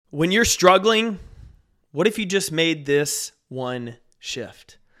When you're struggling, what if you just made this one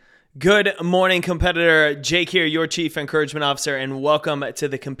shift? Good morning, competitor. Jake here, your Chief Encouragement Officer, and welcome to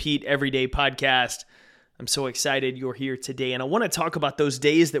the Compete Everyday podcast. I'm so excited you're here today, and I want to talk about those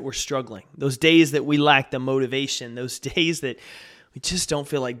days that we're struggling, those days that we lack the motivation, those days that we just don't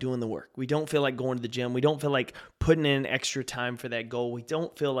feel like doing the work. We don't feel like going to the gym. We don't feel like putting in extra time for that goal. We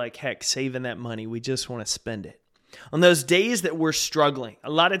don't feel like, saving that money. We just want to spend it. On those days that we're struggling, a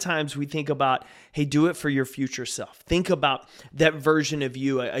lot of times we think about, hey, do it for your future self. Think about that version of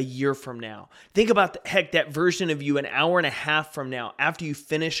you a year from now. Think about, that version of you an hour and a half from now after you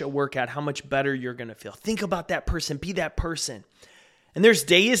finish a workout, how much better you're going to feel. Think about that person. Be that person. And there's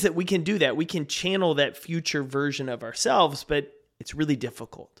days that we can do that. We can channel that future version of ourselves, but it's really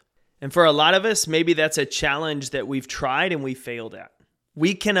difficult. And for a lot of us, maybe that's a challenge that we've tried and we failed at.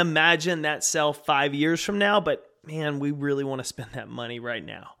 We can imagine that self 5 years from now, but man, we really want to spend that money right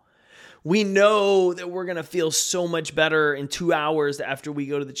now. We know that we're going to feel so much better in 2 hours after we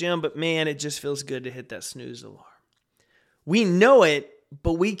go to the gym, but man, it just feels good to hit that snooze alarm. We know it,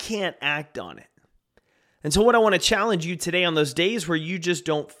 but we can't act on it. And so what I want to challenge you today on those days where you just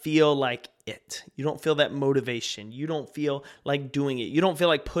don't feel like it, you don't feel that motivation, you don't feel like doing it, you don't feel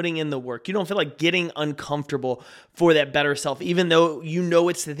like putting in the work, you don't feel like getting uncomfortable for that better self, even though you know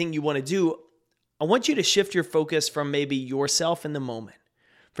it's the thing you want to do. I want you to shift your focus from maybe yourself in the moment,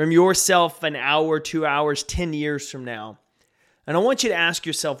 from yourself an hour, 2 hours, 10 years from now. And I want you to ask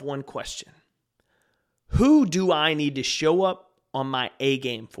yourself one question. Who do I need to show up on my A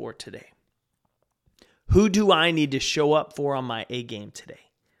game for today? Who do I need to show up for on my A game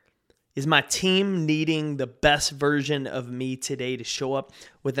today? Is my team needing the best version of me today to show up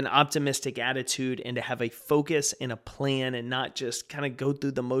with an optimistic attitude and to have a focus and a plan and not just kind of go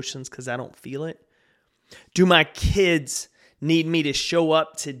through the motions because I don't feel it? Do my kids need me to show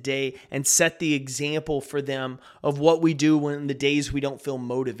up today and set the example for them of what we do when the days we don't feel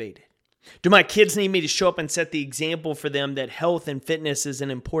motivated? Do my kids need me to show up and set the example for them that health and fitness is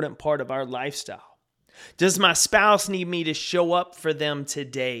an important part of our lifestyle? Does my spouse need me to show up for them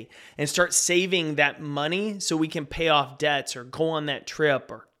today and start saving that money so we can pay off debts or go on that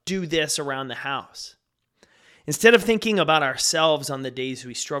trip or do this around the house? Instead of thinking about ourselves on the days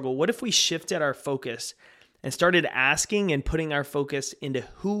we struggle, what if we shifted our focus and started asking and putting our focus into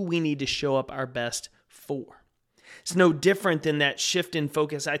who we need to show up our best for? It's no different than that shift in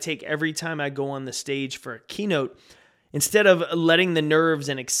focus I take every time I go on the stage for a keynote. Instead of letting the nerves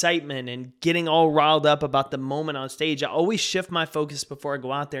and excitement and getting all riled up about the moment on stage, I always shift my focus before I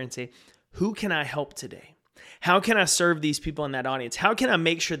go out there and say, who can I help today? How can I serve these people in that audience? How can I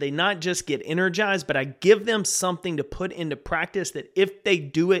make sure they not just get energized, but I give them something to put into practice that if they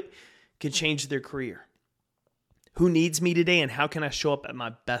do it, could change their career? Who needs me today, and how can I show up at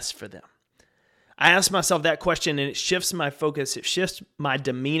my best for them? I ask myself that question, and it shifts my focus. It shifts my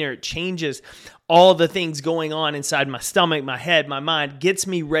demeanor. It changes all the things going on inside my stomach, my head, my mind, gets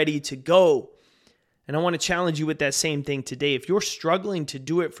me ready to go. And I want to challenge you with that same thing today. If you're struggling to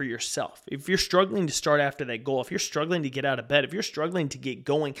do it for yourself, if you're struggling to start after that goal, if you're struggling to get out of bed, if you're struggling to get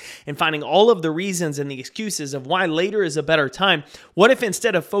going and finding all of the reasons and the excuses of why later is a better time, what if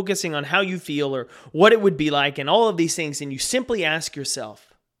instead of focusing on how you feel or what it would be like and all of these things, and you simply ask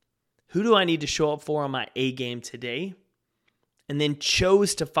yourself, who do I need to show up for on my A game today? And then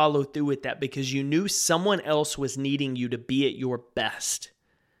chose to follow through with that because you knew someone else was needing you to be at your best.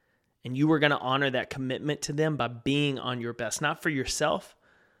 And you were going to honor that commitment to them by being on your best, not for yourself,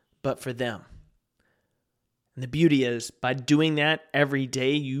 but for them. And the beauty is, by doing that every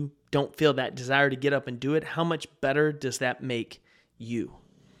day, you don't feel that desire to get up and do it. How much better does that make you?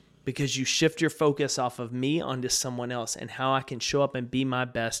 Because you shift your focus off of me onto someone else and how I can show up and be my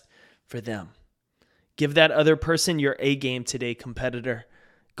best for them. Give that other person your A game today, competitor.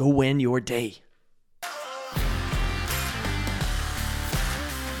 Go win your day.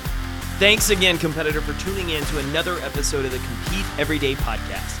 Thanks again, competitor, for tuning in to another episode of the Compete Everyday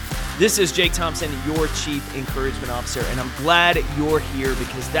podcast. This is Jake Thompson, your Chief Encouragement Officer, and I'm glad you're here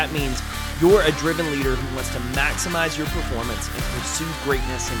because that means you're a driven leader who wants to maximize your performance and pursue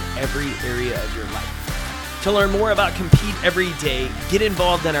greatness in every area of your life. To learn more about Compete Every Day, get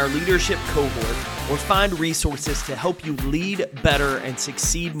involved in our leadership cohort, or find resources to help you lead better and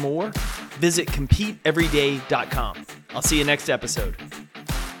succeed more, visit CompeteEveryday.com. I'll see you next episode.